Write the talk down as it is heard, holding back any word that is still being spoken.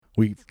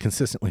we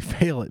consistently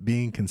fail at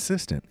being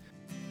consistent.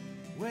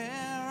 Where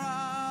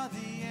are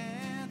the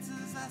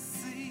answers I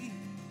see?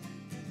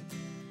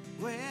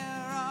 Where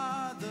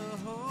are the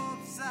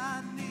hopes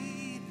I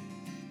need?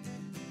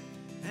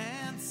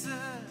 Answer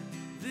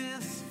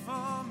this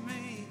for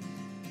me.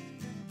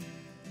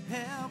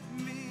 Help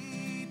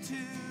me to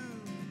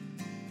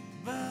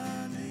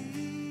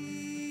believe.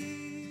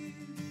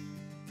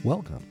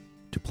 Welcome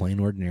to Plain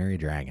Ordinary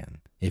Dragon.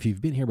 If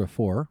you've been here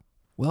before,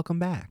 welcome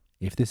back.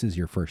 If this is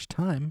your first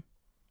time,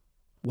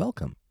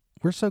 welcome.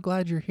 We're so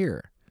glad you're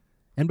here.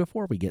 And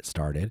before we get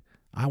started,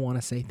 I want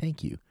to say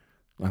thank you.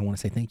 I want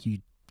to say thank you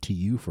to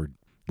you for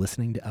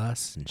listening to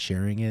us and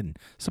sharing it and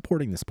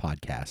supporting this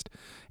podcast,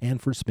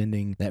 and for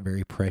spending that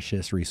very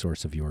precious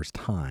resource of yours,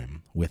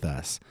 time, with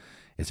us.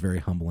 It's very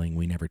humbling.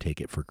 We never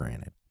take it for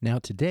granted. Now,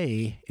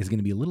 today is going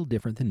to be a little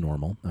different than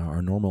normal.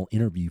 Our normal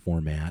interview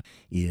format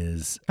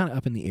is kind of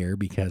up in the air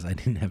because I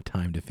didn't have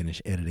time to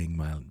finish editing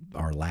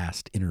our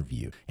last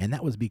interview, and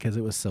that was because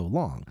it was so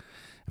long.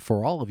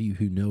 For all of you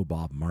who know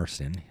Bob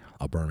Marston,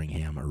 a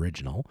Birmingham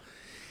original,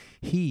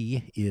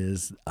 he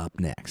is up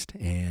next,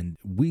 and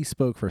we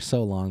spoke for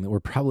so long that we're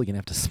probably going to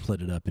have to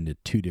split it up into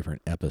 2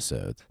 different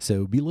episodes.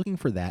 So be looking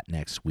for that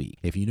next week.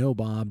 If you know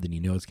Bob, then you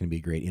know it's going to be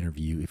a great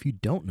interview. If you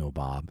don't know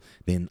Bob,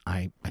 then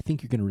I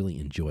think you're going to really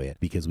enjoy it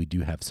because we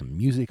do have some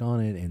music on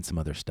it and some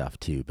other stuff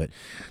too. But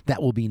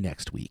that will be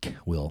next week.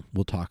 We'll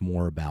talk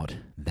more about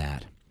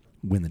that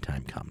when the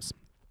time comes.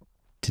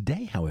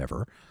 Today,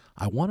 however,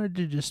 I wanted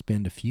to just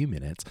spend a few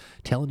minutes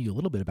telling you a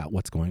little bit about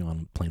what's going on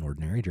with Plain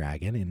Ordinary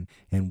Dragon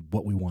and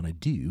what we want to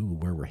do,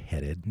 where we're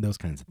headed, and those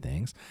kinds of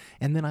things.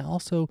 And then I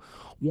also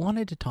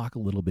wanted to talk a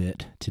little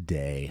bit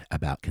today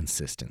about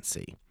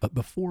consistency. But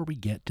before we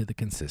get to the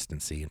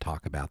consistency and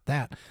talk about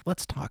that,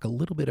 let's talk a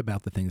little bit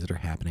about the things that are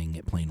happening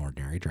at Plain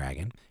Ordinary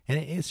Dragon. And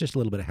it's just a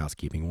little bit of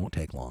housekeeping. It won't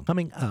take long.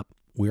 Coming up,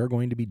 we are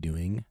going to be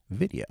doing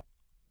video.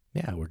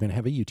 Yeah, we're going to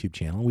have a YouTube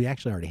channel. We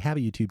actually already have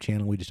a YouTube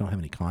channel. We just don't have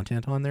any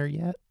content on there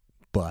yet.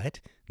 But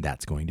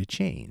that's going to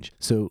change.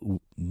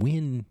 So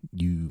when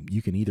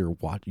you can either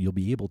watch, you'll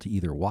be able to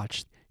either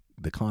watch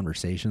the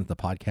conversations, the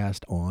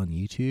podcast on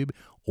YouTube,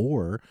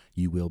 or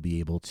you will be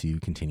able to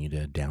continue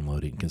to download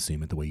it and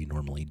consume it the way you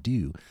normally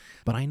do.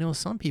 But I know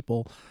some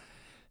people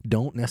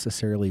don't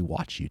necessarily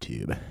watch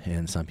YouTube,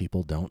 and some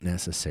people don't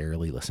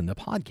necessarily listen to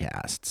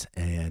podcasts.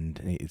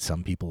 And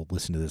some people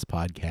listen to this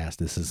podcast.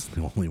 This is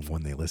the only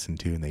one they listen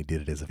to, and they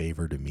did it as a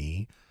favor to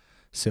me.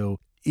 So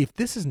if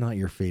this is not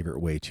your favorite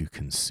way to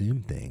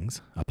consume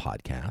things, a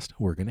podcast,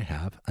 we're going to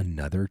have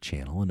another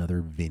channel, another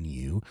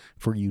venue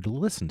for you to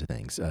listen to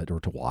things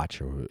or to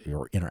watch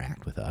or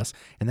interact with us.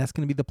 And that's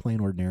going to be the Plain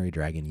Ordinary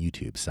Dragon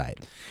YouTube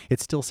site.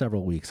 It's still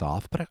several weeks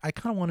off, but I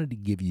kind of wanted to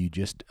give you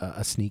just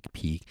a sneak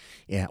peek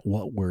at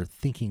what we're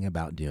thinking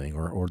about doing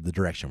or the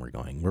direction we're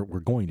going. We're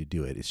going to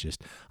do it. It's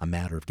just a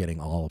matter of getting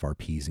all of our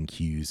P's and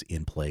Q's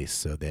in place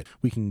so that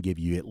we can give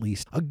you at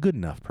least a good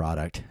enough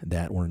product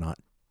that we're not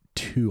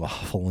too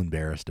awful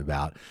embarrassed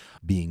about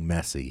being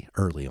messy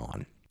early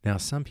on. Now,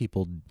 some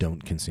people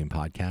don't consume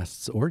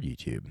podcasts or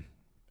YouTube.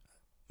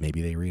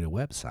 Maybe they read a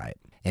website.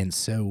 And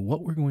so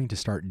what we're going to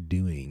start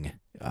doing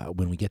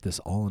when we get this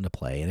all into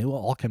play, and it will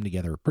all come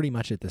together pretty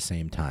much at the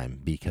same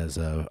time because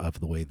of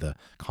the way the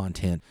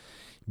content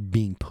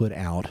being put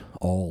out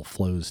all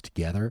flows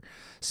together.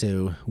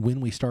 So when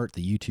we start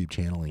the YouTube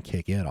channel and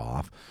kick it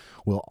off,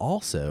 we'll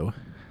also,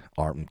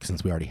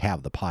 since we already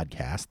have the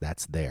podcast,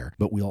 that's there,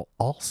 but we'll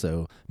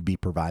also be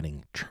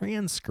providing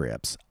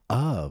transcripts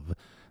of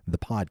the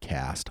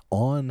podcast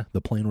on the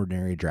Plain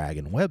Ordinary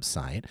Dragon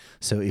website.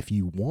 So if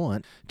you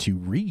want to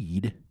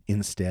read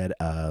instead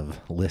of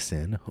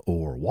listen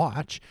or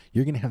watch,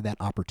 you're going to have that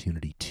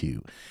opportunity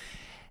too.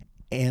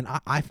 And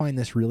I find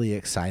this really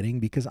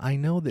exciting because I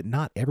know that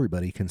not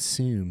everybody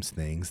consumes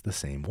things the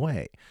same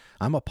way.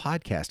 I'm a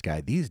podcast guy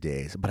these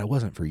days, but I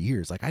wasn't for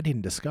years. Like, I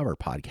didn't discover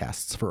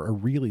podcasts for a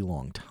really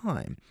long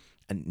time.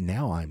 And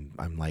now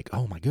I'm like,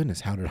 oh my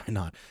goodness, how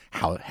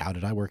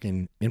did I work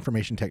in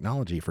information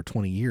technology for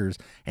 20 years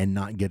and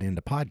not get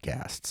into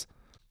podcasts?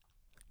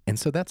 And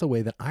so that's a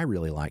way that I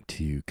really like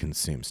to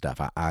consume stuff.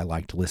 I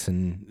like to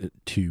listen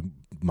to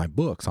my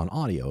books on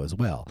audio as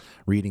well.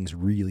 Reading's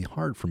really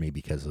hard for me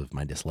because of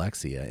my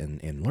dyslexia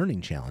and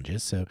learning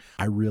challenges. So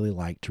I really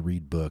like to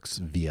read books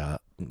via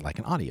like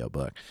an audio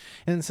book.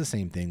 And it's the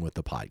same thing with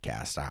the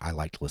podcast. I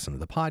like to listen to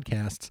the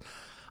podcasts.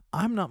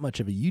 I'm not much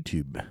of a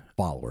YouTube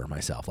follower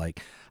myself. Like,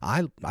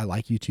 I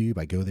like YouTube.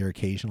 I go there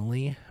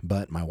occasionally,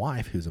 but my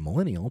wife, who's a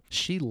millennial,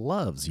 she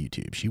loves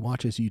YouTube. She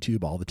watches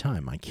YouTube all the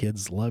time. My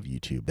kids love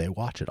YouTube. They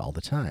watch it all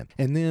the time.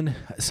 And then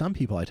some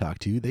people I talk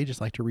to, they just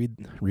like to read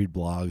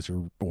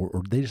blogs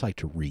or they just like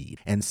to read.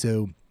 And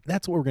so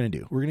that's what we're going to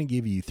do. We're going to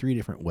give you 3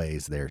 different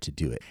ways there to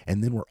do it.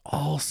 And then we're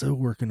also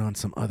working on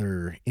some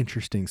other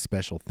interesting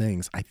special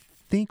things. I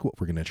think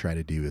what we're going to try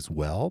to do as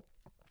well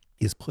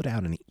is put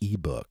out an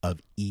ebook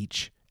of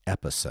each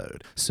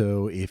episode.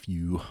 So if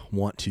you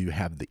want to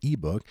have the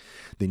ebook,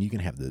 then you can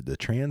have the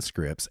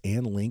transcripts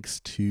and links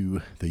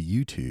to the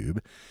YouTube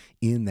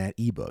in that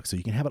ebook. So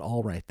you can have it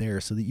all right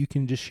there so that you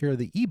can just share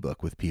the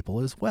ebook with people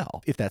as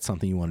well. If that's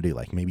something you want to do,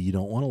 like maybe you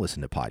don't want to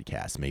listen to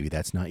podcasts, maybe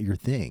that's not your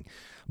thing,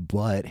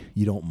 but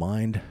you don't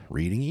mind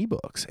reading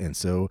ebooks. And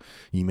so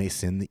you may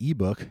send the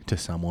ebook to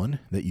someone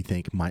that you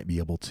think might be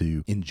able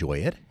to enjoy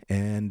it,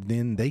 and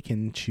then they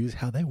can choose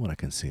how they want to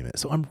consume it.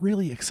 So I'm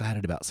really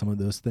excited about some of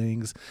those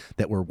things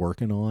that we're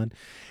working on,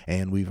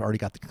 and we've already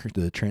got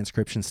the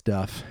transcription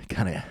stuff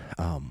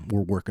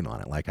we're working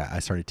on it. Like I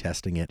started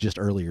testing it just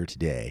earlier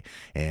today,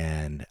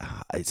 and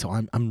so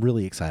I'm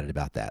really excited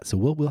about that. So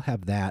we'll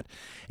have that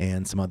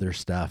and some other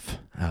stuff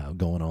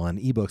going on.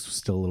 Ebooks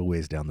still a little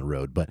ways down the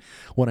road, but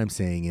what I'm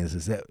saying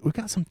is that we've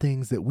got some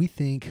things that we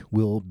think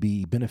will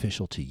be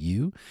beneficial to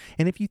you,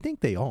 and if you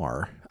think they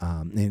are,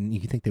 and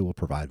you think they will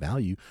provide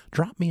value,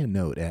 drop me a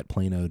note at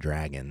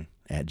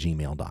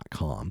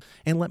plainodragon@gmail.com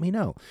and let me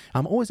know.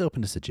 I'm always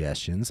open to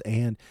suggestions,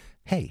 and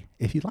hey,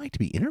 if you'd like to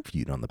be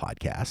interviewed on the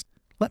podcast,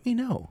 let me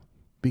know,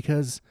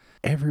 because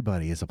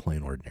everybody is a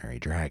plain ordinary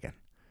dragon.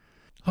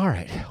 All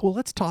right, well,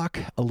 let's talk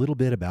a little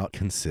bit about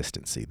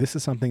consistency. This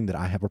is something that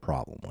I have a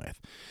problem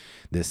with.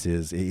 This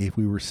is if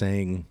we were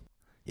saying,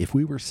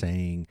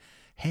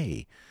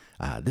 hey,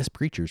 this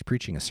preacher's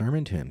preaching a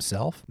sermon to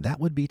himself, that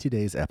would be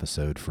today's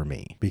episode for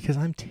me, because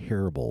I'm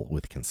terrible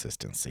with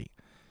consistency.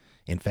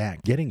 In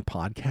fact, getting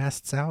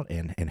podcasts out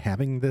and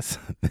having this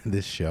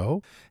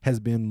show has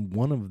been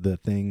one of the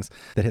things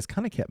that has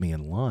kind of kept me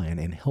in line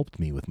and helped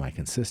me with my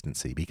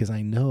consistency, because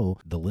I know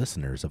the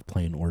listeners of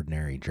Plain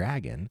Ordinary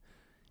Dragon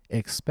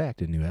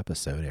expect a new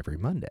episode every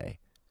Monday.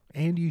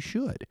 And you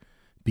should,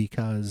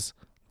 because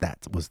that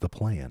was the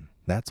plan.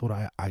 That's what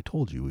I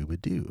told you we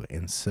would do.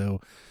 And so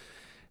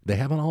they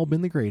haven't all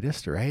been the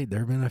greatest, right? There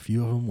have been a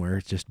few of them where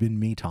it's just been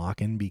me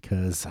talking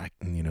because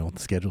the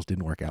schedules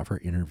didn't work out for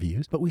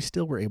interviews, but we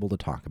still were able to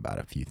talk about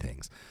a few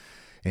things.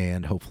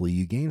 And hopefully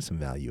you gain some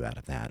value out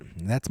of that.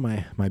 And that's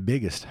my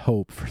biggest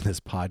hope for this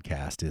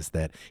podcast, is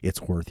that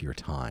it's worth your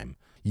time.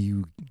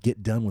 You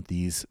get done with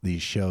these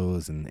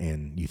shows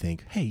and you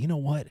think, hey, you know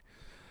what?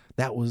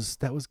 That was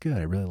good.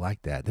 I really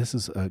like that. This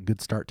is a good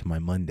start to my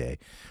Monday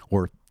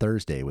or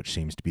Thursday, which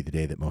seems to be the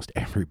day that most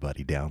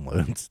everybody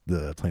downloads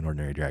the Plain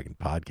Ordinary Dragon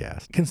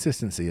podcast.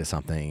 Consistency is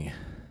something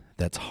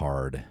that's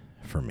hard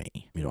for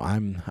me.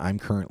 I'm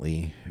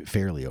currently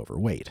fairly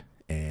overweight,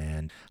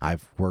 and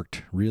I've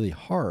worked really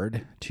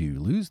hard to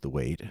lose the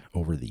weight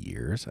over the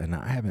years, and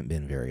I haven't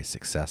been very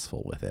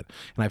successful with it.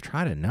 And I've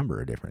tried a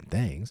number of different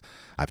things.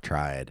 I've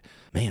tried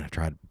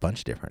a bunch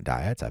of different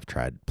diets. I've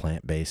tried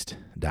plant-based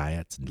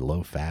diets,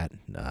 low fat,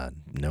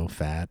 no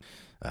fat,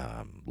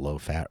 low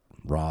fat,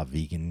 raw,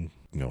 vegan,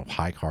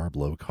 high carb,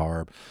 low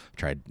carb. I've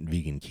tried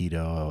vegan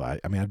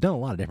keto. I've done a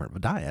lot of different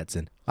diets,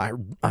 and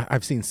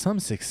I've seen some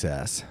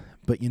success,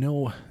 but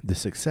the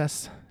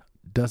success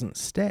doesn't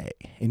stay.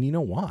 And you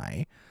know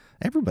why?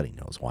 Everybody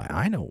knows why.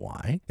 I know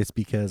why. It's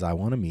because I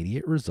want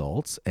immediate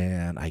results,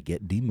 and I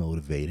get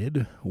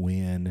demotivated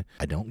when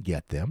I don't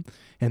get them,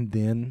 and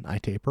then I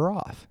taper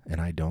off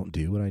and I don't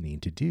do what I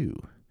need to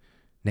do.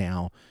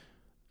 Now,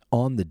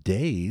 on the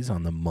days,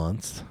 on the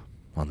months,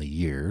 on the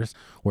years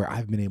where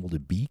I've been able to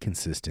be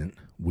consistent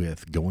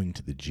with going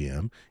to the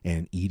gym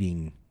and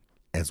eating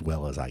as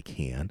well as I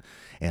can,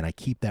 and I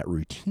keep that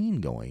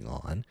routine going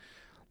on,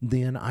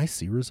 then I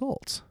see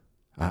results.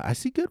 I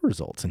see good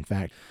results. In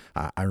fact,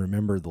 I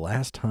remember the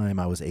last time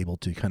I was able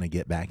to kind of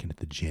get back into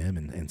the gym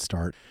and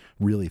start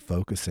really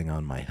focusing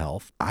on my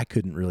health. I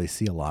couldn't really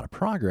see a lot of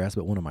progress,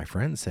 but one of my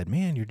friends said,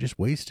 "Man, you're just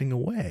wasting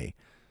away."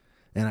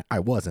 And I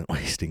wasn't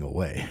wasting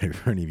away.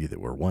 For any of you that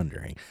were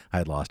wondering, I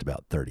had lost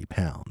about 30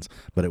 pounds,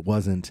 but it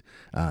wasn't,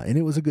 and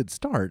it was a good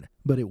start,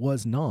 but it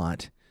was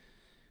not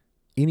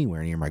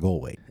anywhere near my goal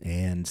weight.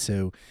 And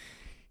so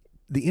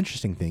the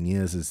interesting thing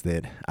is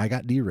that I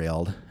got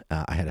derailed.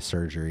 I had a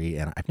surgery,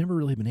 and I've never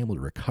really been able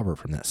to recover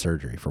from that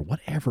surgery for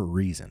whatever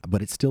reason.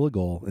 But it's still a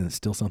goal, and it's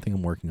still something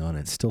I'm working on,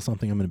 and it's still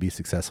something I'm going to be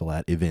successful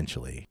at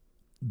eventually.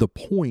 The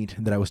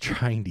point that I was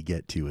trying to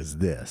get to is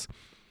this.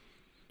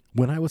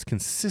 When I was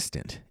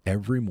consistent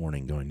every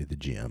morning going to the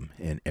gym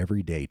and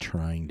every day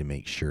trying to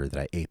make sure that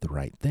I ate the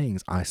right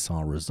things, I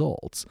saw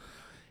results.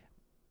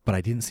 But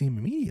I didn't see them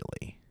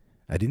immediately.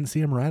 I didn't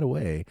see them right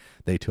away.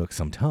 They took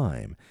some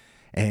time.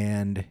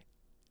 And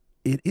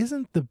it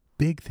isn't the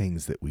big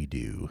things that we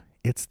do,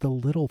 it's the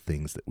little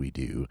things that we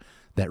do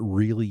that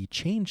really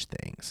change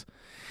things.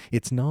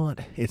 It's not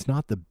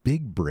the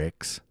big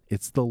bricks,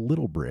 it's the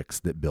little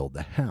bricks that build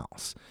the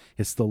house.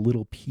 It's the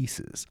little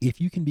pieces. If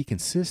you can be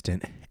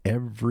consistent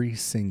every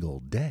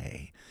single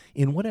day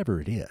in whatever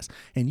it is,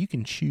 and you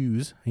can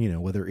choose,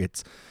 whether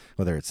it's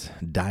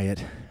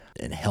diet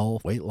and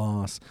health, weight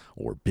loss,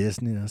 or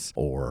business,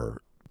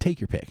 or take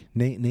your pick.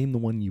 Name the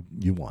one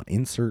you want.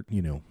 Insert,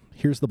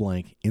 here's the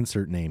blank,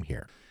 insert name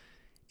here.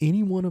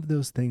 Any one of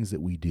those things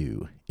that we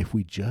do, if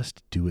we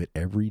just do it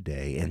every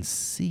day and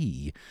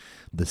see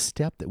the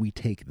step that we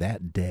take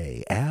that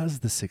day as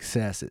the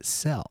success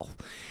itself,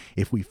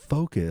 if we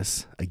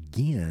focus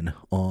again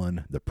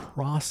on the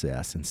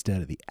process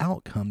instead of the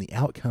outcome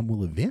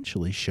will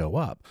eventually show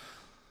up.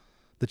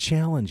 The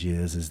challenge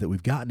is that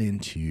we've gotten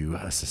into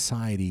a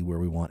society where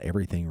we want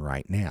everything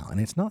right now.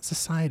 And it's not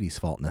society's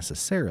fault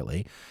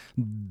necessarily.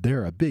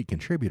 They're a big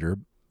contributor,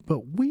 but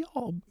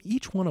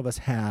each one of us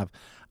have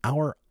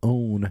our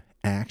own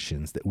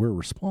actions that we're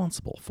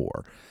responsible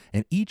for.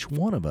 And each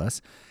one of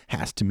us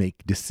has to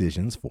make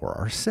decisions for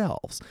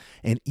ourselves.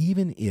 And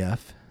even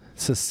if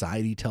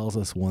society tells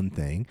us one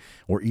thing,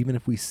 or even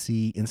if we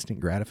see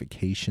instant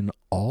gratification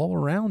all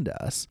around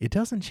us, it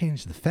doesn't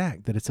change the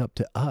fact that it's up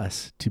to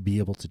us to be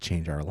able to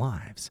change our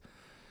lives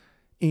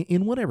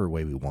in whatever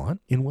way we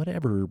want, in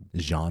whatever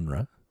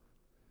genre.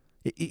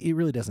 It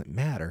really doesn't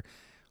matter.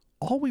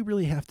 All we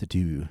really have to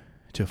do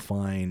to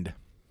find,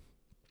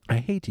 I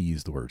hate to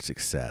use the word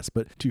success,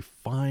 but to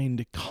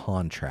find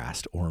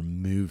contrast or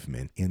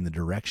movement in the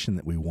direction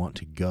that we want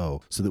to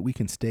go so that we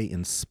can stay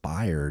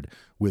inspired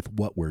with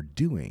what we're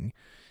doing,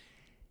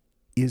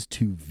 is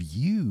to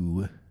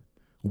view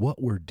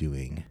what we're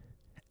doing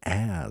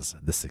as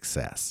the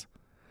success.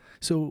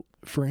 So,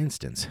 for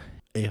instance,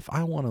 if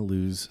I want to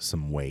lose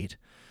some weight,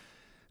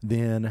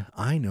 then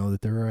I know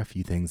that there are a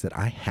few things that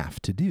I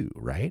have to do,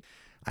 right?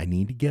 I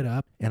need to get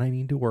up and I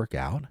need to work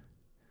out,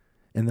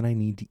 and then I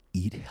need to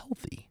eat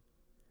healthy.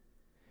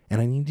 And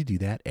I need to do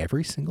that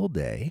every single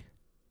day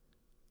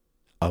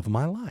of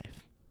my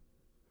life.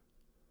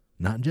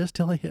 Not just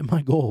till I hit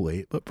my goal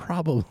weight, but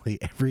probably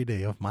every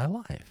day of my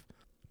life.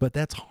 But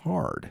that's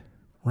hard,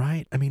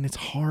 right? I mean, it's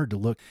hard to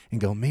look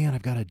and go, man,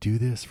 I've got to do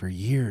this for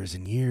years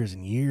and years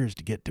and years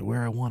to get to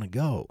where I want to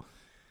go.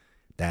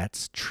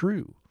 That's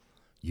true.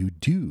 You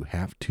do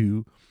have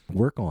to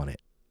work on it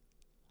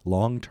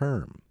long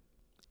term.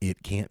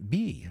 It can't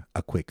be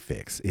a quick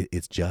fix.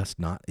 It's just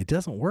not, it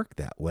doesn't work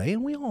that way.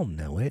 And we all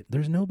know it.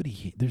 There's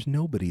nobody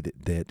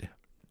that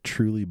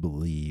truly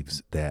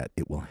believes that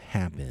it will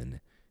happen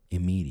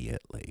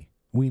immediately.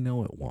 We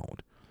know it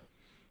won't.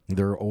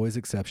 There are always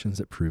exceptions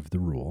that prove the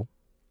rule.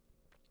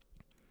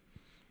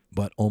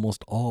 But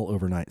almost all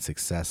overnight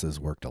successes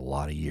worked a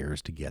lot of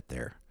years to get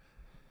there.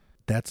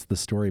 That's the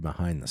story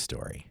behind the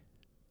story.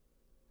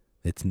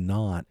 It's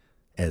not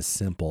as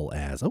simple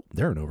as, oh,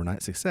 they're an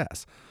overnight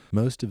success.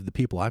 Most of the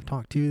people I've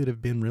talked to that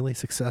have been really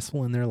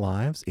successful in their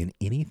lives in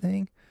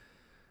anything,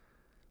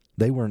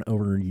 they were an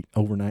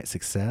overnight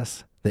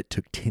success that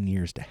took 10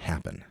 years to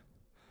happen.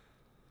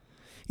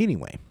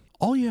 Anyway,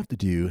 all you have to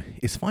do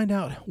is find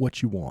out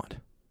what you want.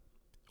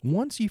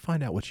 Once you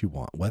find out what you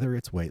want, whether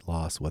it's weight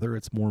loss, whether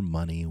it's more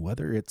money,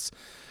 whether it's,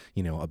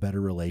 a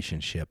better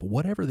relationship,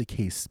 whatever the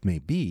case may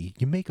be,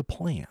 you make a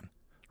plan.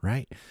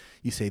 Right?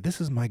 You say,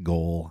 this is my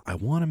goal. I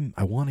want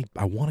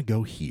to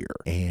go here.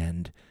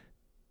 And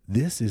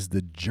this is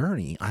the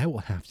journey I will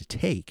have to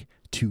take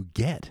to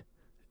get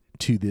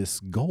to this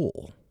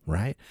goal.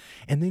 Right?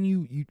 And then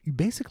you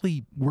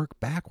basically work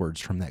backwards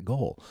from that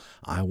goal.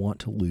 I want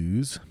to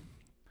lose,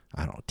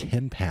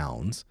 10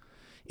 pounds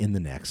in the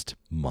next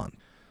month.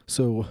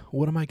 So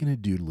what am I going to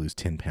do to lose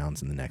 10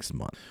 pounds in the next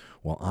month?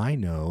 Well, I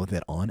know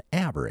that on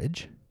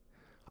average,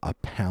 a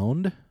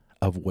pound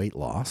of weight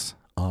loss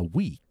a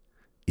week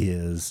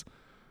is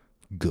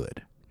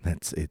good.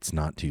 It's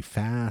not too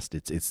fast.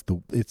 It's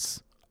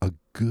a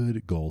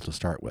good goal to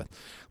start with.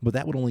 But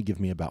that would only give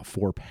me about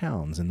 4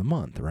 pounds in the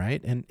month,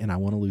 right? And I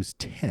want to lose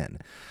 10.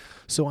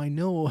 So I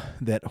know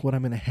that what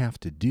I'm going to have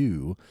to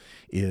do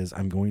is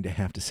I'm going to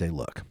have to say,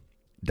 look,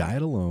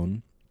 diet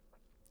alone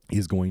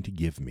is going to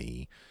give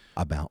me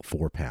about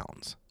 4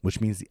 pounds, which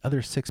means the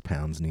other 6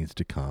 pounds needs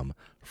to come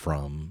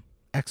from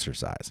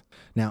exercise.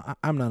 Now,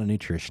 I'm not a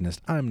nutritionist.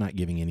 I'm not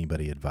giving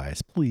anybody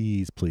advice.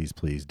 Please, please,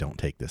 please don't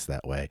take this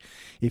that way.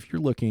 If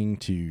you're looking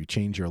to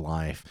change your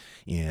life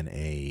in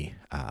a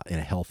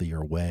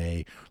healthier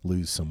way,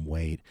 lose some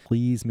weight,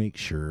 please make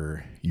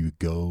sure you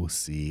go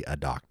see a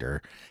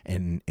doctor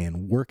and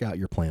work out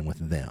your plan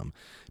with them,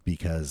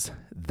 because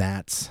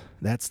that's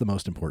the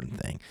most important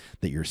thing,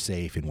 that you're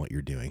safe in what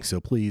you're doing. So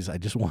please, I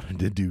just wanted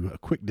to do a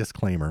quick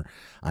disclaimer.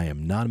 I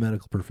am not a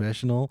medical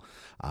professional.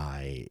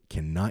 I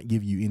cannot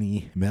give you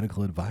any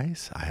medical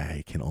advice.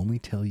 I can only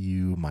tell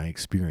you my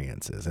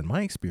experiences. And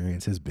my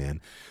experience has been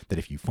that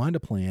if you find a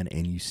plan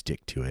and you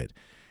stick to it,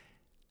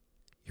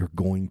 you're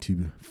going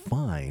to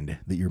find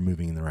that you're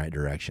moving in the right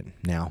direction.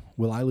 Now,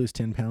 will I lose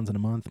 10 pounds in a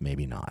month?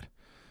 Maybe not.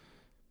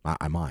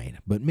 I might,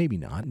 but maybe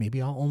not. Maybe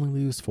I'll only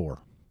lose 4.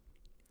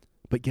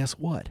 But guess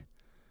what?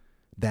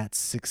 That's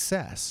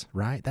success,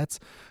 right?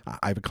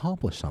 I've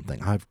accomplished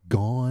something. I've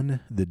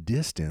gone the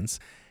distance.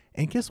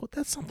 And guess what?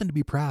 That's something to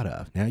be proud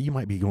of. Now, you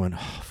might be going,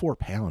 4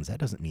 pounds, that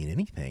doesn't mean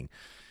anything.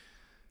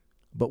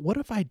 But what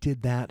if I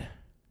did that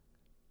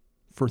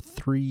for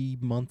 3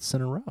 months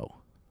in a row?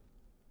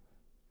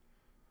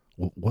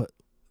 Well,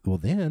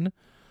 then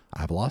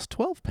I've lost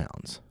 12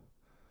 pounds.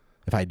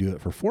 If I do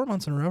it for 4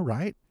 months in a row,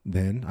 right,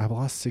 then I've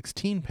lost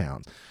 16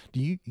 pounds. Do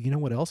you know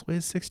what else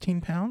weighs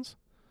 16 pounds?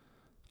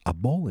 A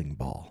bowling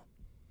ball.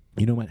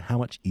 You know how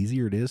much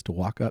easier it is to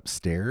walk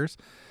upstairs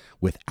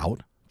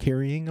without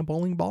carrying a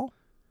bowling ball?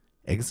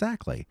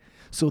 Exactly.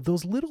 So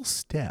those little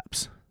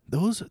steps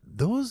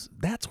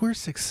that's where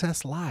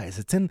success lies.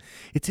 It's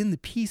in the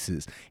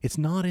pieces. It's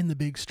not in the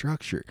big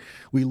structure.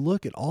 We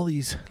look at all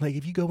these, like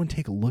if you go and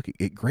take a look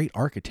at great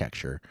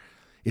architecture,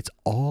 it's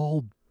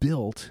all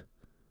built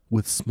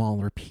with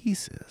smaller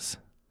pieces.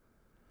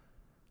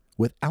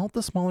 Without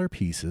the smaller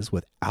pieces,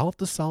 without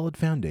the solid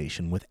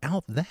foundation,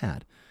 without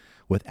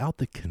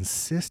the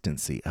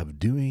consistency of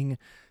doing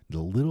the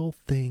little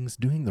things,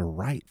 doing the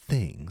right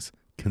things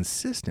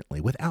consistently,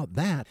 without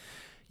that,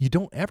 you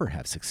don't ever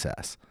have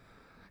success.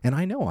 And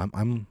I know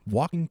I'm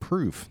walking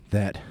proof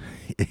that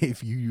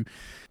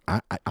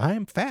I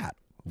am fat.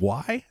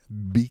 Why?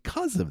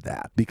 Because of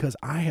that. Because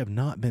I have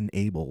not been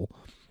able,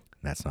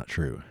 that's not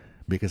true,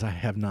 because I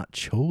have not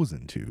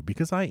chosen to,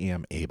 because I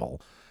am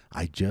able.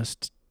 I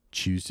just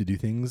choose to do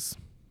things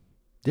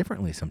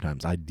differently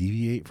sometimes. I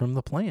deviate from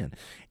the plan.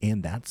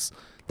 And that's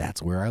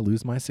where I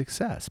lose my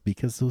success,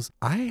 because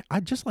I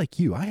just like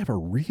you, I have a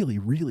really,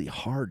 really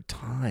hard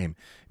time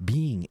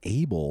being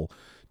able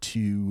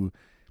to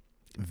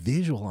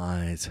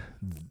visualize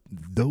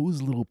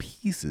those little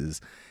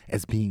pieces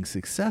as being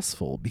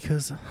successful,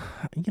 because,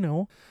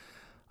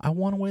 I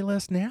want to weigh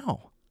less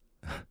now.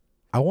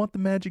 I want the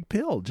magic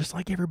pill just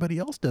like everybody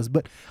else does,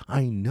 but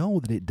I know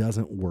that it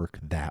doesn't work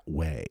that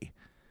way.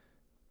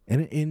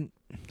 And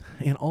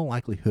in all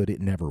likelihood,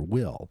 it never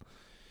will.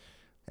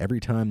 Every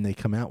time they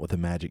come out with a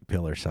magic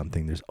pill or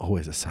something, there's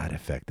always a side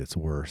effect that's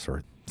worse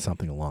or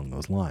something along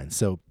those lines.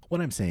 So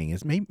what I'm saying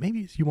is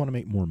maybe you want to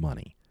make more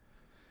money.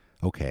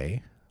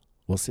 Okay,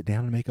 we'll sit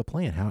down and make a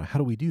plan. How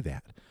do we do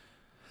that?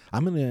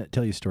 I'm going to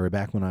tell you a story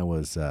back when I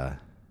was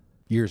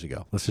years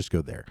ago. Let's just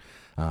go there.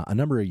 A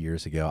number of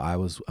years ago, I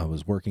was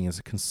working as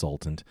a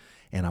consultant,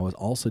 and I was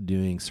also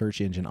doing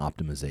search engine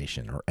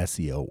optimization or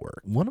SEO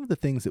work. One of the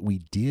things that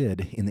we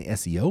did in the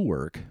SEO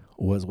work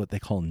was what they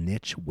call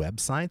niche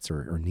websites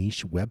or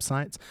niche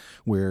websites,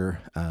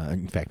 where,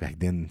 in fact, back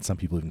then, some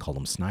people even called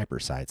them sniper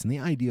sites. And the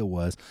idea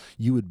was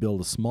you would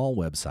build a small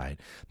website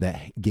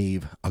that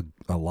gave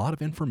a lot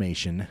of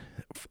information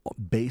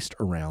based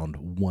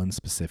around one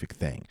specific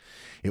thing.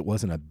 It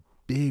wasn't a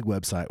big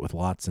website with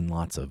lots and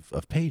lots of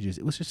pages.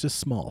 It was just a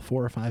small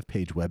 4 or 5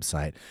 page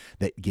website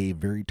that gave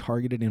very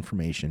targeted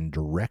information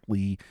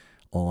directly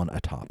on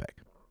a topic.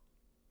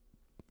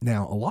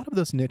 Now, a lot of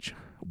those niche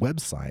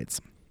websites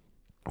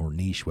or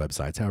niche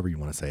websites, however you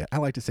want to say it. I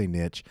like to say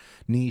niche.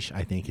 Niche,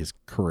 I think, is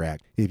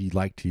correct. If you'd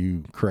like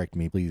to correct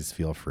me, please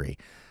feel free.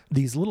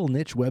 These little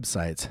niche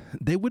websites,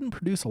 they wouldn't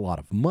produce a lot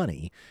of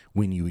money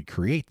when you would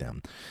create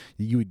them.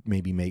 You would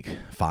maybe make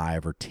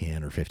 $5 or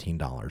 $10 or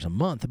 $15 a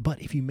month, but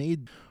if you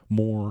made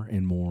more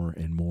and more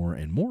and more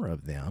and more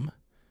of them,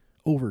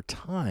 over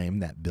time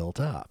that built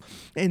up.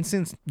 And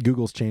since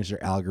Google's changed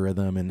their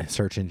algorithm and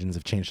search engines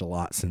have changed a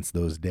lot since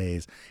those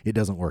days, it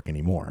doesn't work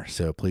anymore.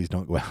 So please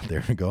don't go out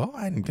there and go,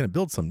 I'm going to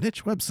build some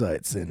niche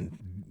websites, and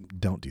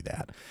don't do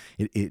that.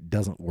 It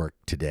doesn't work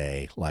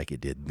today like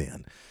it did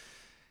then.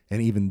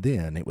 And even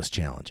then, it was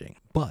challenging.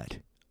 But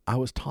I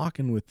was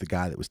talking with the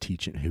guy that was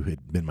teaching, who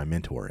had been my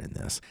mentor in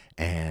this,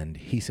 and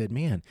he said,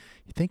 man,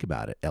 think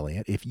about it,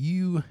 Elliot. If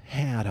you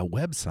had a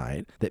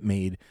website that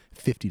made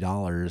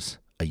 $50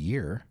 a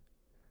year,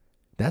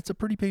 that's a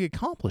pretty big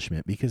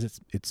accomplishment, because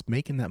it's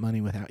making that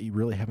money without you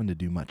really having to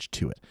do much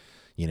to it.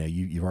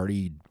 You've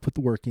already put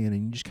the work in,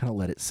 and you just kind of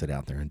let it sit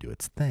out there and do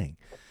its thing.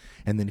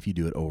 And then if you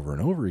do it over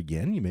and over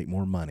again, you make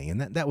more money. And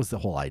that was the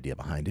whole idea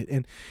behind it.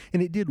 And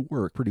it did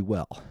work pretty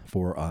well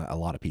for a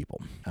lot of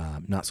people.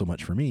 Not so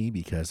much for me,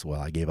 because, well,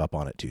 I gave up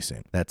on it too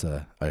soon. That's,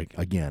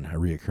 again, a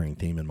reoccurring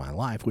theme in my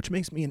life, which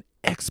makes me an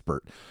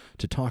expert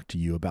to talk to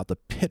you about the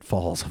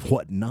pitfalls of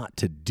what not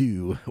to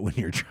do when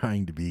you're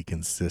trying to be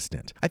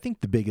consistent. I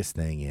think the biggest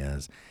thing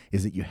is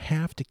that you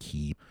have to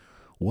keep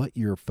what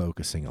you're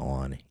focusing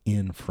on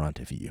in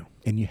front of you.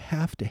 And you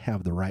have to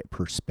have the right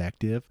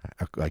perspective.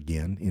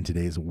 Again, in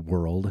today's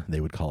world, they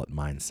would call it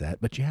mindset,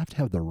 but you have to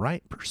have the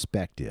right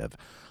perspective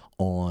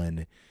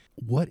on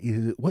what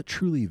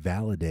truly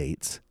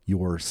validates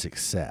your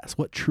success,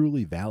 what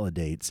truly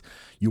validates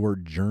your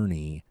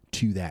journey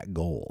to that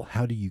goal.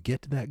 How do you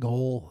get to that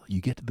goal?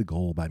 You get to the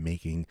goal by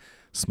making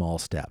small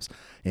steps.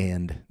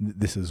 And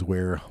this is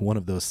where one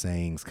of those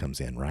sayings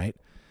comes in, right?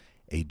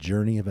 A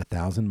journey of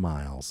 1,000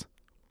 miles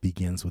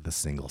begins with a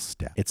single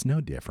step. It's no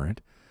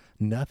different.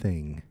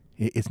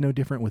 It's no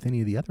different with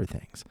any of the other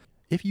things.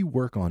 If you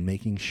work on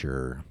making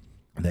sure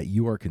that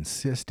you are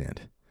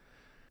consistent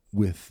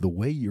with the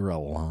way you're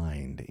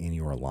aligned in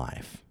your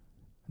life,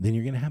 then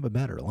you're going to have a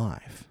better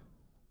life.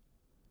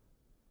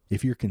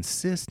 If you're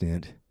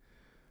consistent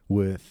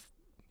with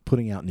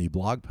putting out new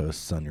blog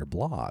posts on your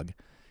blog,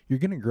 you're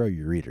going to grow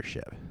your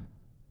readership.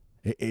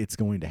 It's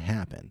going to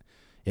happen.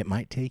 It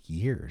might take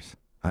years.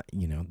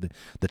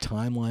 The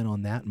timeline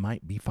on that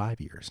might be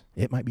 5 years.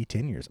 It might be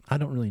 10 years. I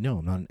don't really know.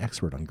 I'm not an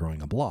expert on growing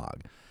a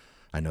blog.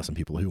 I know some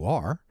people who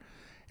are,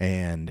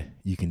 and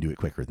you can do it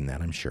quicker than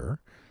that, I'm sure.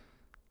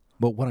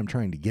 But what I'm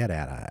trying to get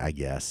at, I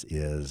guess,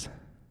 is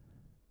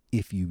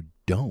if you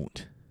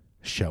don't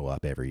show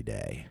up every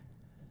day,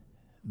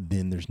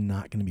 then there's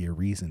not going to be a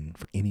reason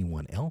for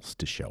anyone else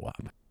to show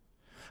up.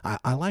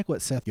 I like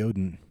what Seth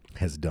Godin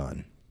has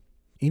done.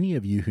 Any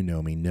of you who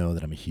know me know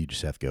that I'm a huge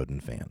Seth Godin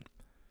fan.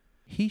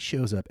 He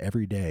shows up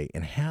every day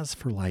and has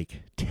for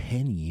like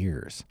 10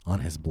 years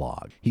on his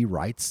blog. He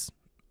writes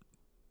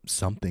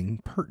something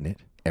pertinent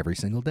every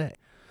single day.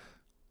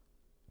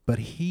 But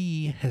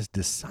he has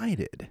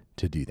decided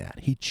to do that.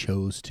 He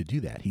chose to do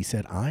that. He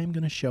said, I'm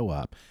going to show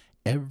up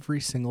every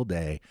single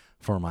day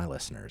for my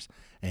listeners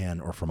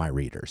or for my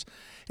readers.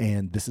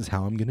 And this is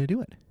how I'm going to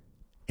do it.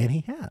 And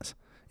he has.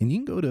 And you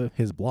can go to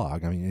his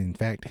blog. I mean, in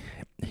fact,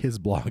 his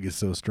blog is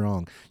so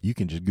strong, you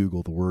can just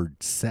Google the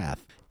word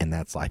Seth, and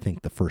that's, I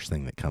think, the first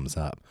thing that comes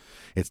up.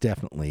 It's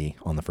definitely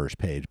on the first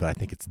page, but I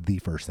think it's the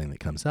first thing that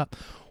comes up.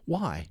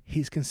 Why?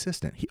 He's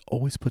consistent. He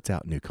always puts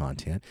out new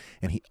content,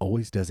 and he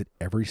always does it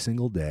every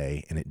single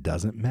day, and it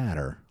doesn't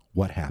matter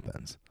what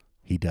happens.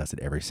 He does it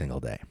every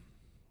single day.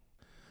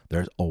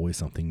 There's always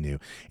something new.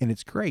 And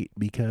it's great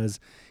because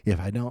if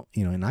I don't,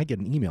 and I get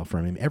an email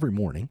from him every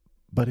morning,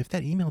 but if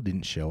that email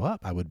didn't show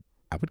up, I would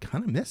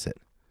kind of miss it.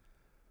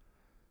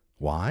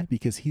 Why?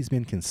 Because he's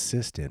been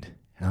consistent.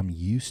 I'm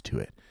used to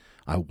it.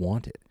 I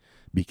want it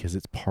because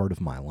it's part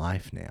of my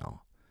life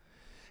now.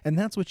 And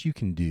that's what you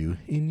can do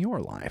in your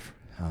life,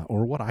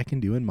 or what I can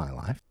do in my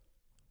life.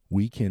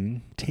 We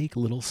can take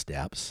little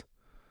steps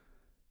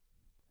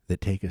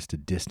that take us to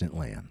distant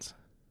lands.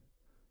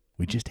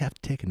 We just have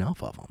to take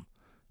enough of them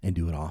and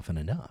do it often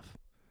enough.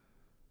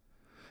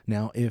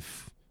 Now,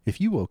 if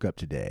you woke up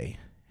today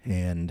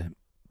and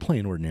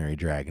Plain Ordinary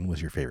Dragon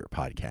was your favorite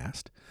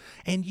podcast,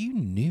 and you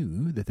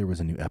knew that there was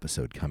a new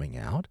episode coming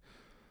out,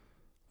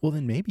 well,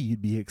 then maybe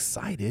you'd be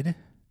excited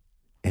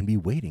and be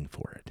waiting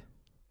for it.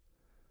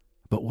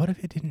 But what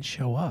if it didn't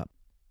show up?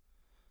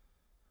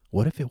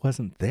 What if it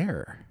wasn't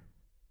there?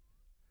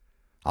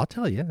 I'll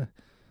tell you,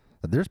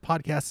 there's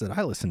podcasts that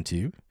I listen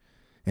to,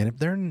 and if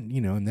they're,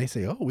 and they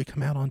say, oh, we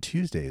come out on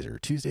Tuesdays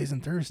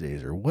and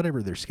Thursdays or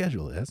whatever their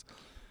schedule is,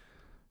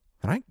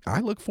 and I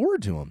look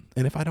forward to them.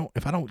 And if I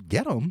don't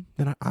get them,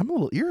 then I'm a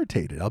little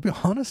irritated. I'll be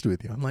honest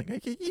with you. I'm like,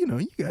 hey,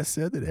 you guys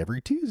said that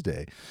every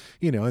Tuesday,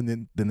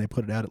 and then they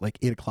put it out at like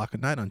 8:00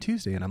 at night on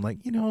Tuesday. And I'm like,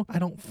 I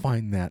don't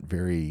find that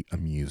very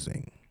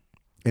amusing.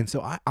 And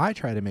so I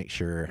try to make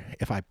sure,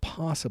 if I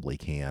possibly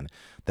can,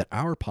 that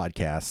our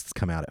podcasts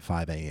come out at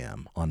 5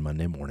 a.m. on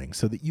Monday morning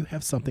so that you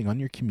have something on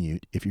your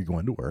commute, if you're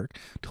going to work,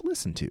 to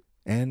listen to.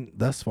 And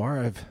thus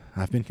far,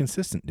 I've been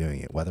consistent doing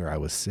it, whether I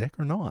was sick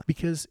or not,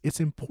 because it's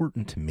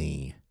important to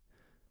me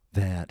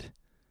that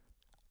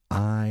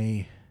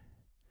I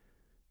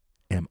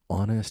am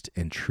honest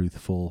and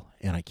truthful,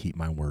 and I keep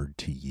my word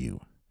to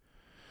you.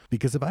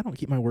 Because if I don't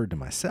keep my word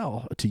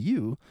to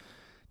you,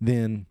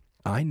 then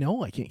I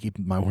know I can't keep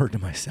my word to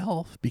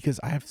myself, because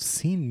I have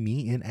seen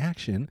me in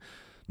action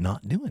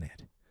not doing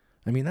it.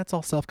 I mean, that's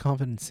all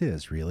self-confidence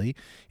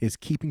is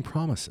keeping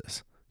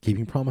promises.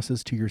 Keeping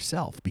promises to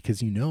yourself,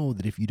 because you know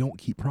that if you don't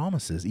keep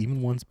promises,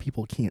 even ones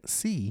people can't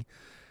see,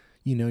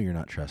 you're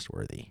not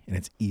trustworthy, and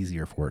it's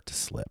easier for it to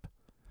slip.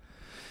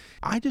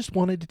 I just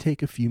wanted to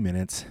take a few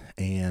minutes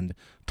and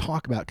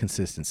talk about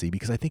consistency,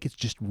 because I think it's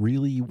just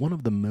really one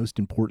of the most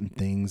important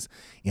things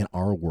in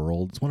our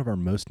world. It's one of our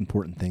most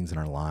important things in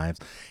our lives,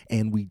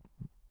 and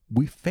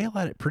we fail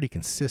at it pretty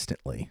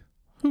consistently.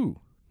 Now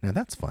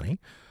that's funny.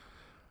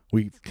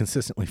 We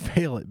consistently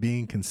fail at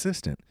being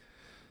consistent.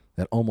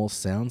 That almost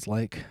sounds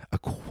like a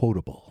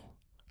quotable.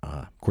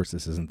 Of course,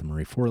 this isn't the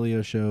Marie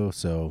Forleo show,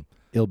 so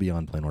it'll be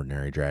on Plain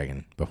Ordinary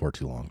Dragon before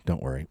too long.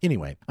 Don't worry.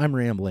 Anyway, I'm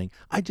rambling.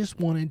 I just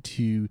wanted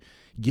to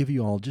give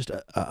you all just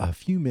a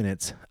few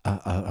minutes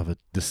of a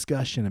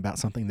discussion about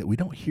something that we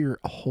don't hear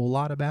a whole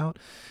lot about.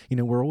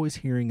 We're always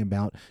hearing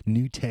about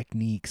new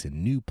techniques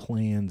and new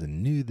plans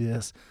and new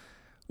this,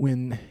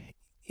 when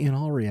in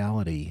all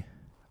reality,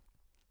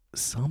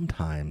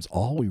 sometimes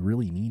all we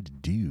really need to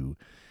do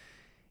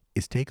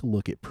is take a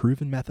look at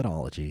proven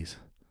methodologies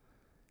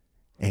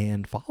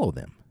and follow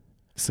them.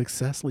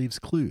 Success leaves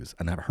clues.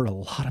 And I've heard a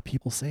lot of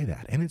people say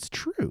that, and it's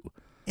true.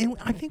 And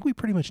I think we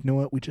pretty much know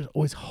it. We just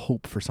always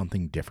hope for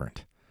something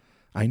different.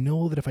 I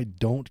know that if I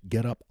don't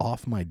get up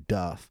off my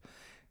duff,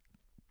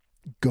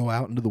 go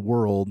out into the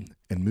world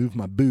and move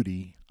my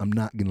booty, I'm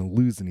not going to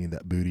lose any of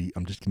that booty.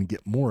 I'm just going to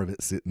get more of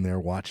it sitting there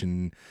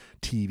watching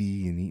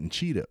TV and eating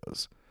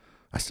Cheetos.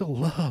 I still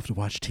love to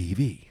watch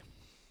TV.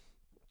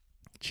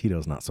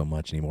 Cheetos not so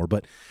much anymore,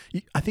 but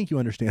I think you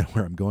understand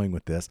where I'm going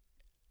with this.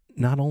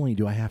 Not only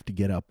do I have to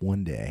get up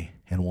one day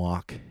and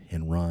walk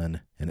and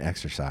run and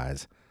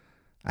exercise,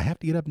 I have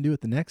to get up and do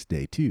it the next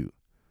day too.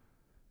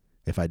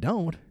 If I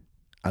don't,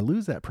 I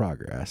lose that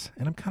progress,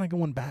 and I'm kind of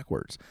going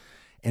backwards.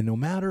 And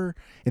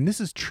and this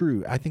is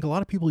true, I think a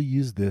lot of people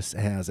use this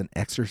as an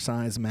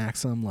exercise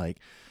maxim, like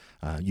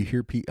you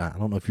hear I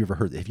don't know if you ever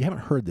heard this. If you haven't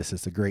heard this,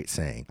 it's a great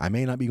saying. I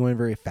may not be going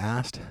very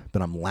fast,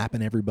 but I'm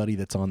lapping everybody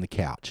that's on the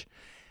couch.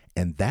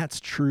 And that's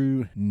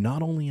true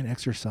not only in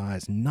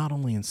exercise, not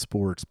only in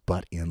sports,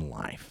 but in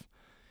life.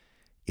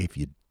 If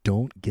you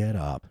don't get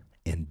up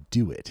and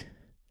do it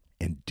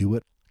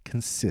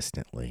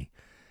consistently,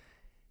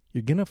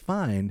 you're going to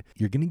find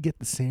you're going to get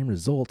the same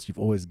results you've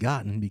always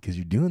gotten because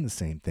you're doing the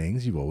same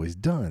things you've always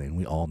done. And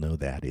we all know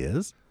that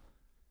is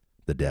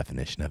the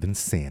definition of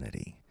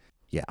insanity.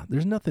 Yeah,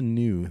 there's nothing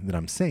new that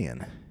I'm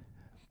saying,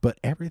 but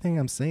everything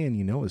I'm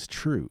saying, is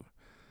true.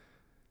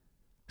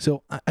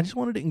 So I just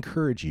wanted to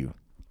encourage you,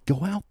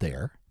 go out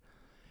there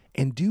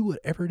and do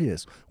whatever it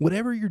is,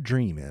 whatever your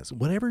dream is,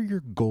 whatever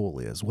your goal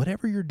is,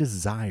 whatever your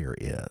desire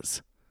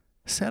is.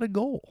 Set a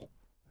goal,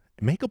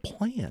 make a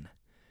plan,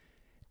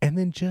 and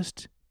then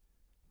just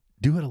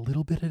do it a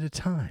little bit at a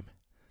time.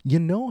 You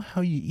know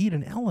how you eat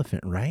an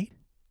elephant, right?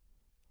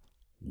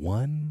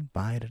 One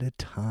bite at a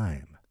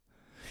time.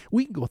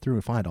 We can go through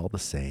and find all the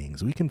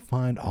sayings. We can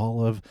find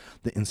all of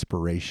the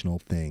inspirational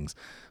things.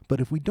 But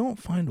if we don't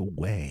find a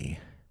way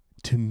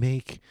to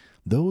make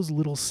those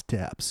little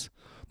steps,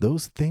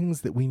 those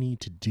things that we need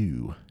to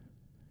do,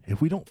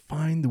 if we don't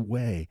find the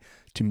way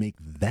to make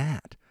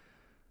that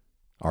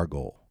our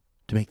goal,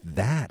 to make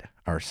that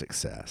our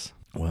success,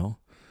 well,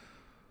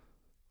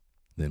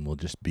 then we'll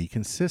just be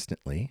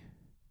consistently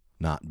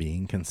not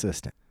being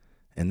consistent.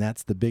 And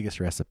that's the biggest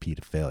recipe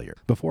to failure.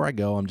 Before I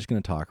go, I'm just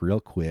going to talk real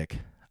quick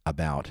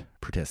about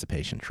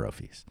participation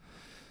trophies.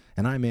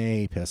 And I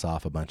may piss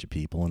off a bunch of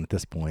people, and at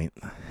this point,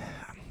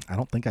 I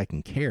don't think I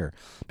can care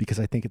because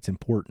I think it's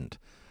important.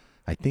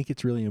 I think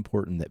it's really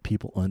important that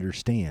people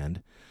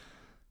understand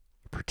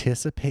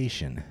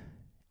participation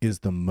is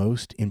the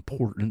most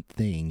important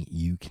thing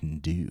you can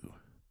do.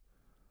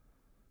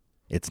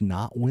 It's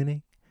not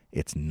winning.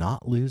 It's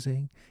not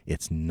losing.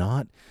 It's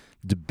not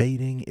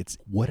debating. It's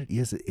what it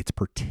is. It's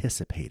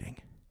participating,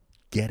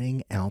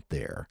 getting out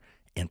there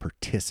and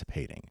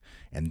participating.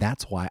 And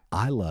that's why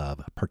I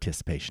love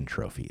participation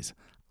trophies.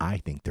 I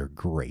think they're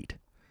great.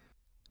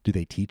 Do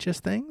they teach us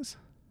things?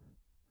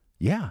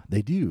 Yeah,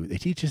 they do. They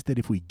teach us that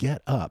if we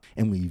get up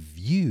and we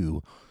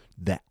view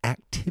the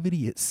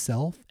activity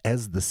itself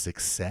as the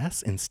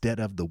success instead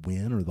of the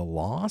win or the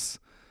loss,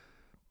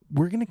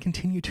 we're going to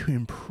continue to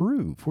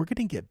improve. We're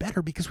going to get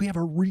better because we have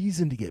a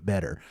reason to get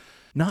better,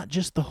 not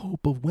just the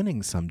hope of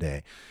winning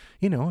someday.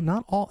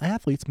 Not all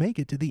athletes make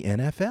it to the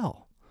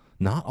NFL.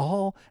 Not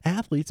all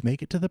athletes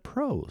make it to the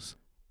pros.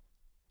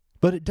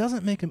 But it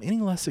doesn't make them any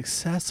less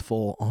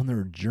successful on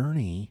their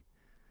journey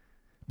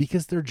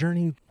because their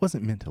journey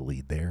wasn't meant to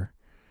lead there,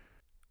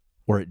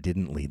 or it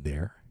didn't lead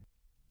there.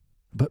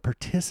 But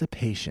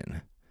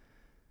participation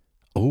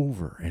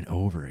over and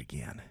over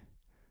again,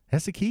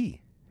 that's the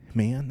key,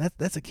 man.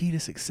 That's the key to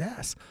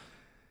success.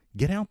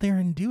 Get out there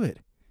and do it,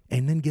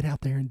 and then get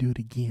out there and do it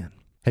again.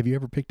 Have you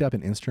ever picked up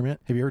an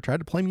instrument? Have you ever tried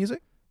to play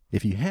music?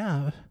 If you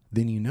have,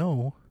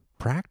 then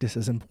practice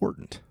is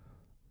important.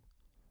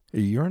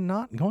 You're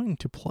not going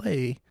to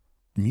play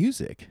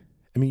music.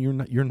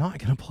 You're not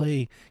going to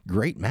play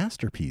great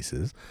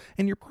masterpieces,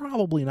 and you're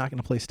probably not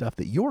going to play stuff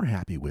that you're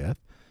happy with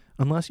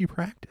unless you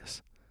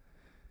practice.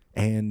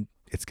 And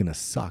it's going to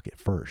suck at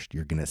first.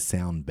 You're going to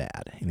sound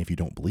bad. And if you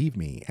don't believe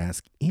me,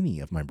 ask any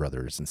of my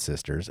brothers and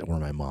sisters or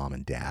my mom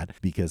and dad,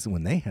 because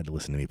when they had to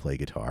listen to me play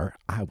guitar,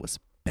 I was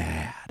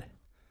bad.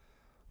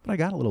 But I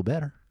got a little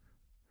better.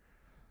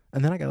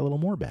 And then I got a little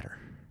more better.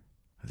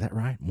 Is that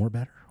right? More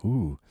better?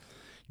 Ooh,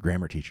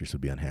 grammar teachers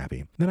would be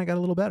unhappy. Then I got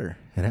a little better.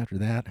 And after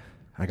that,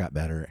 I got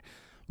better.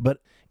 But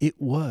it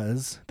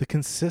was the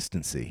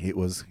consistency. It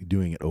was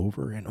doing it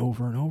over and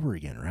over and over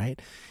again,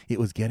 right? It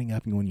was getting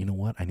up and going, you know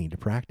what? I need to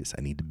practice.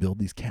 I need to build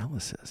these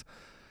calluses.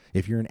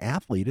 If you're an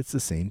athlete, it's the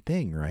same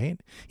thing, right?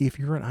 If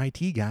you're an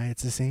IT guy,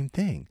 it's the same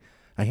thing.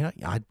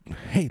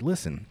 Hey,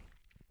 listen,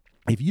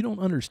 if you don't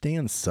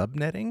understand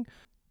subnetting,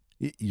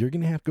 you're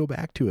going to have to go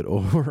back to it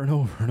over and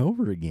over and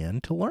over again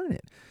to learn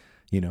it.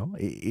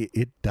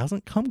 It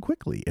doesn't come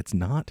quickly. It's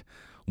not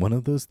one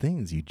of those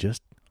things you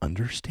just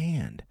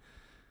understand.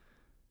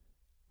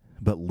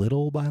 But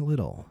little by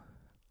little,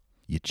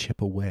 you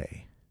chip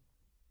away.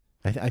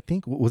 I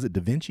think, was it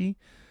Da Vinci?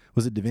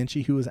 Was it Da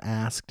Vinci who was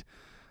asked,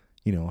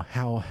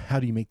 how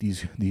do you make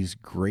these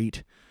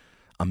great,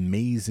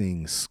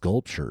 amazing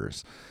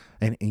sculptures?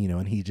 And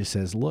he just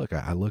says, look,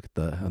 I look at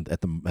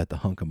the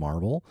hunk of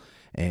marble,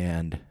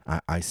 and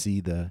I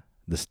see the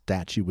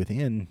statue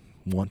within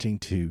wanting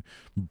to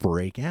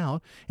break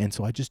out, and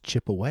so I just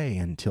chip away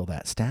until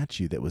that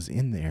statue that was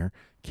in there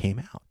came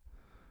out.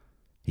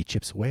 He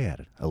chips away at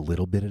it a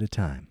little bit at a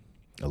time,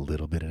 a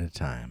little bit at a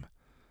time,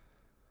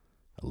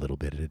 a little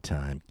bit at a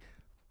time,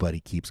 but he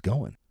keeps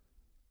going.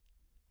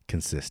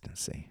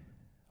 Consistency.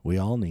 We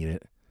all need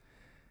it,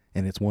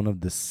 and it's one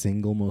of the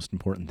single most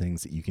important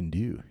things that you can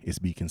do is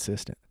be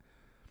consistent.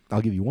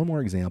 I'll give you one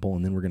more example,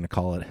 and then we'll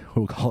call it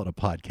a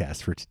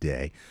podcast for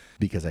today,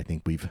 because I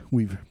think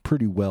we've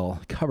pretty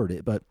well covered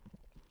it. But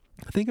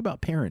think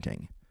about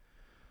parenting.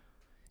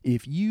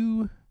 If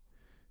you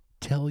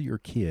tell your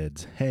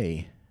kids,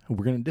 hey,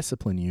 we're going to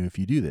discipline you if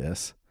you do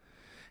this,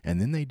 and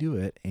then they do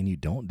it and you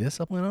don't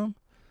discipline them,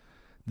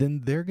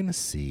 then they're going to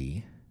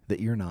see that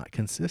you're not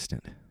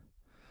consistent.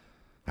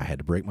 I had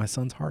to break my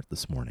son's heart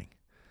this morning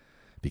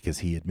because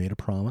he had made a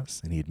promise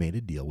and he had made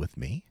a deal with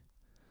me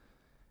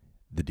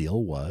the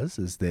deal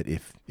is that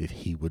if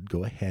he would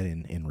go ahead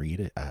and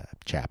read a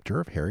chapter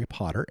of Harry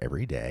Potter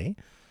every day,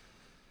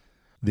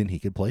 then he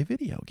could play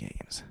video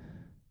games.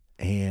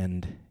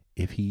 And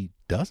if he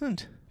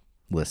doesn't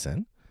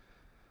listen,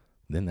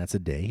 then that's a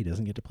day he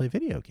doesn't get to play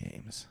video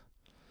games.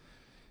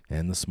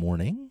 And this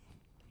morning,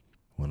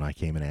 when I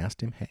came and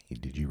asked him, hey,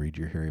 did you read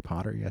your Harry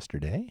Potter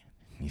yesterday?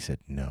 He said,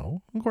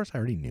 no. Of course, I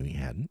already knew he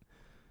hadn't.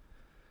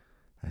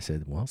 I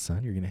said, well,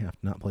 son, you're going to have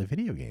to not play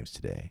video games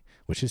today,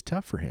 which is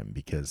tough for him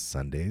because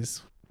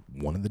Sunday's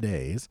one of the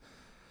days,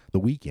 the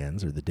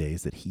weekends are the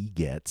days that he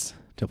gets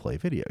to play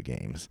video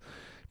games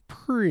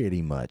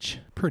pretty much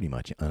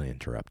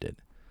uninterrupted.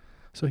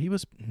 So he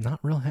was not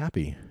real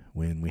happy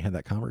when we had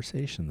that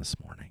conversation this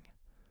morning.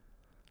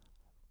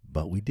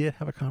 But we did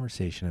have a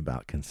conversation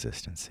about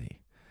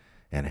consistency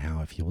and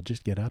how if he'll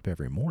just get up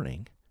every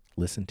morning,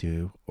 listen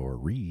to or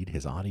read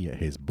his audio,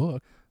 his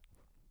book,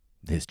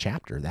 his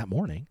chapter that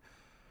morning,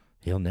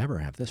 he'll never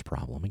have this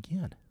problem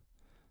again.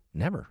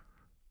 Never.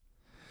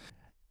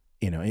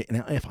 Now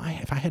if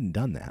I hadn't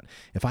done that,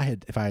 if I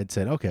had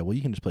said, okay, well,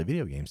 you can just play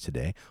video games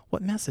today,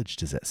 what message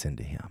does that send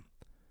to him?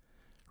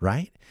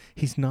 Right?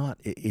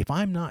 If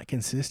I'm not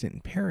consistent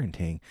in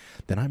parenting,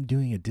 then I'm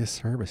doing a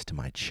disservice to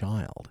my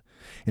child.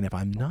 And if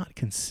I'm not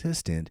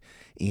consistent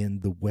in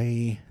the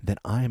way that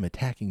I'm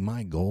attacking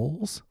my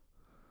goals,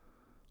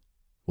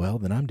 well,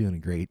 then I'm doing a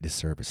great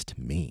disservice to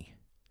me.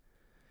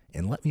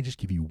 And let me just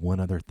give you one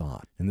other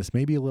thought. And this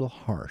may be a little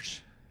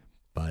harsh,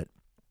 but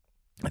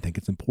I think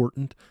it's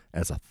important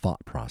as a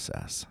thought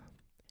process.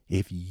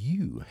 If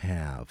you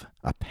have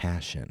a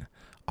passion,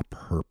 a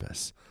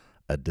purpose,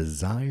 a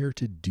desire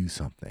to do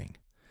something,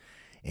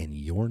 and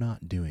you're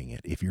not doing it,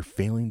 if you're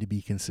failing to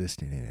be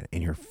consistent in it,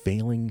 and you're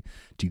failing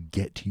to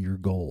get to your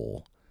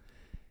goal,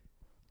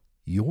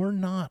 you're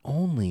not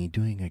only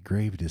doing a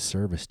grave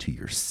disservice to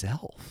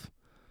yourself,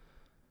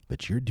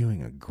 but you're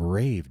doing a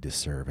grave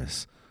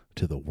disservice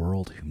to the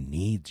world who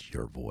needs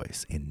your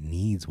voice and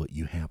needs what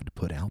you have to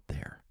put out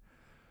there.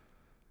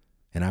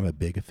 And I'm a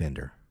big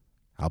offender.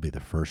 I'll be the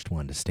first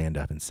one to stand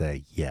up and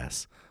say,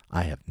 yes,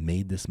 I have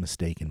made this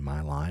mistake in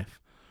my life.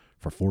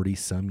 For 40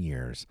 some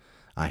years,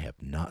 I have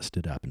not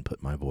stood up and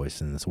put my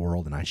voice in this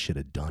world, and I should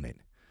have done it.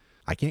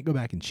 I can't go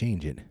back and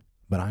change it,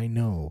 but I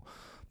know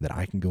that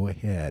I can go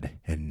ahead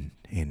and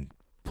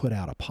put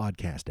out a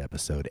podcast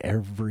episode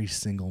every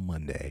single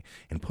Monday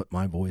and put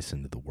my voice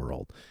into the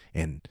world.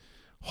 And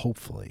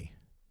hopefully,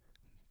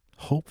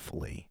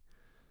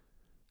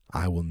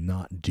 I will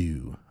not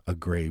do a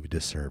grave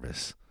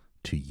disservice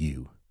to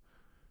you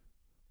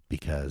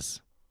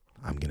because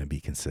I'm going to be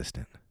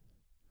consistent.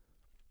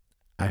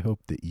 I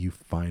hope that you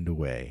find a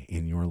way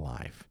in your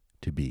life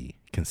to be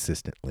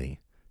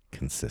consistently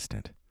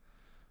consistent.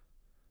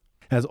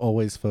 As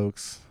always,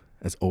 folks,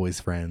 as always,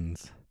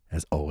 friends,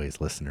 as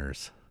always,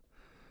 listeners,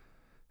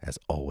 as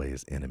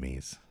always,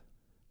 enemies,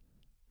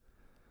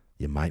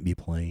 you might be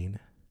plain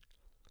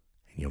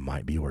and you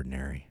might be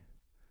ordinary,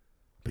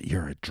 but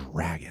you're a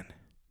dragon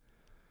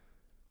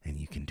and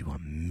you can do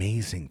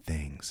amazing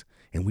things,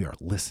 and we are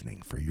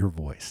listening for your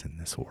voice in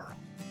this world.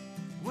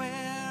 Where